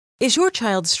Is your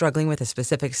child struggling with a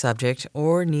specific subject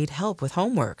or need help with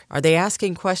homework? Are they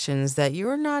asking questions that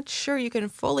you're not sure you can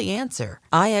fully answer?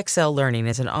 IXL Learning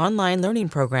is an online learning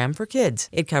program for kids.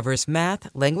 It covers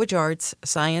math, language arts,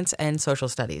 science, and social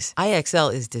studies.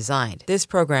 IXL is designed. This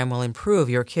program will improve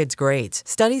your kids' grades.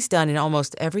 Studies done in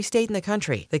almost every state in the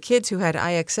country. The kids who had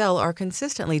IXL are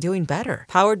consistently doing better.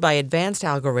 Powered by advanced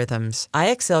algorithms,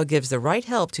 IXL gives the right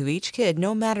help to each kid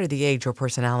no matter the age or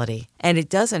personality. And it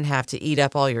doesn't have to eat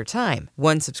up all your time.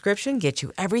 One subscription gets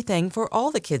you everything for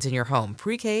all the kids in your home,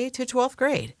 pre-K to 12th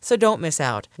grade. So don't miss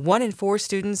out. 1 in 4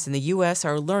 students in the U.S.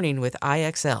 are learning with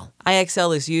IXL.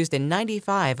 IXL is used in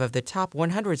 95 of the top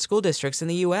 100 school districts in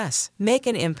the U.S. Make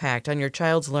an impact on your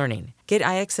child's learning. Get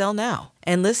IXL now.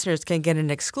 And listeners can get an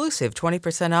exclusive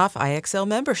 20% off IXL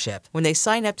membership when they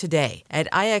sign up today at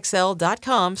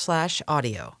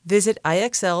IXL.com/audio. Visit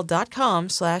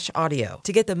IXL.com/audio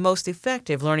to get the most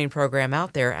effective learning program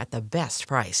out there at the best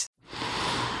price.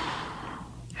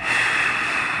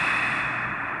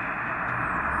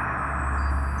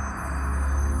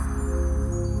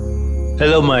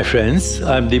 Hello, my friends.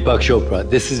 I'm Deepak Chopra.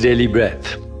 This is Daily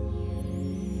Breath.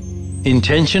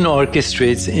 Intention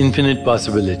orchestrates infinite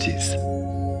possibilities.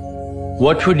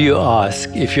 What would you ask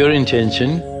if your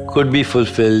intention could be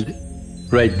fulfilled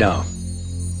right now?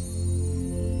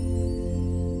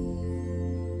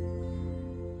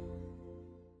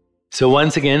 So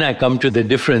once again, I come to the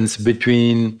difference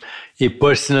between a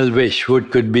personal wish, what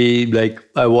could be like,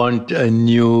 I want a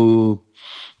new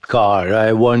car,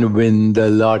 I want to win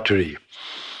the lottery.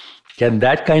 Can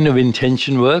that kind of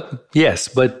intention work? Yes,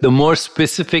 but the more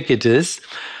specific it is,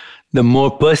 the more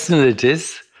personal it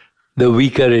is, the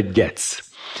weaker it gets.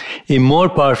 A more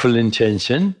powerful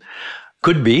intention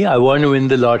could be, I want to win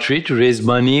the lottery to raise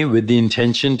money with the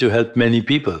intention to help many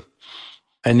people.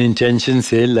 An intention,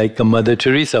 say, like a Mother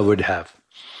Teresa would have.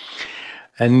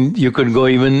 And you could go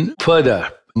even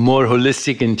further. More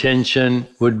holistic intention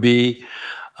would be,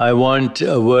 I want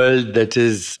a world that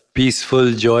is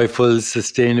peaceful, joyful,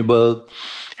 sustainable,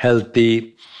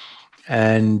 healthy,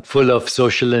 and full of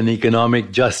social and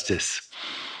economic justice.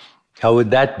 How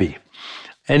would that be?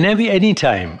 And any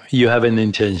time you have an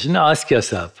intention, ask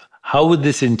yourself, how would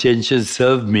this intention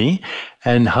serve me,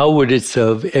 and how would it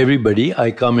serve everybody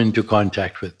I come into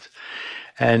contact with?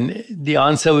 And the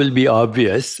answer will be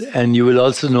obvious, and you will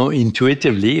also know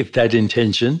intuitively if that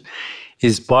intention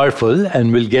is powerful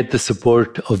and will get the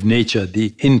support of nature,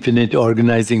 the infinite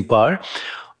organizing power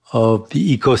of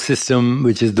the ecosystem,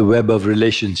 which is the web of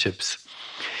relationships.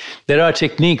 There are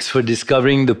techniques for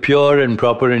discovering the pure and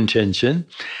proper intention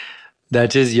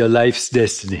that is your life's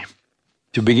destiny.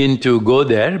 To begin to go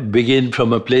there, begin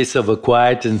from a place of a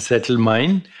quiet and settled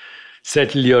mind,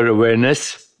 settle your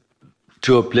awareness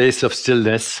to a place of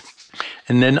stillness,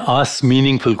 and then ask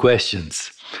meaningful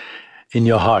questions in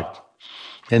your heart.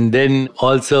 And then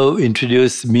also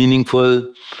introduce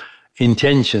meaningful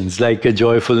intentions like a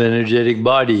joyful, energetic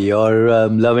body, or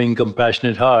loving,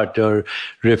 compassionate heart, or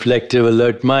reflective,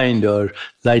 alert mind, or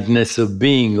lightness of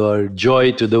being, or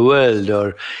joy to the world,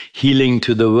 or healing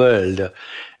to the world.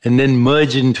 And then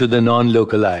merge into the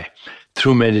non-local I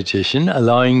through meditation,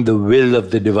 allowing the will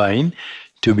of the divine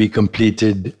to be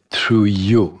completed through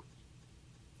you.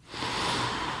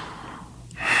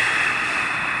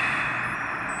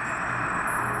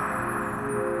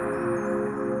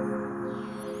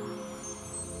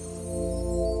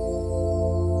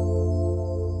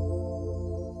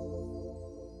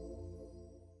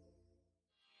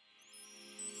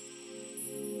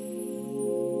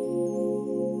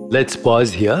 Let's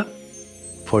pause here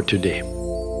for today.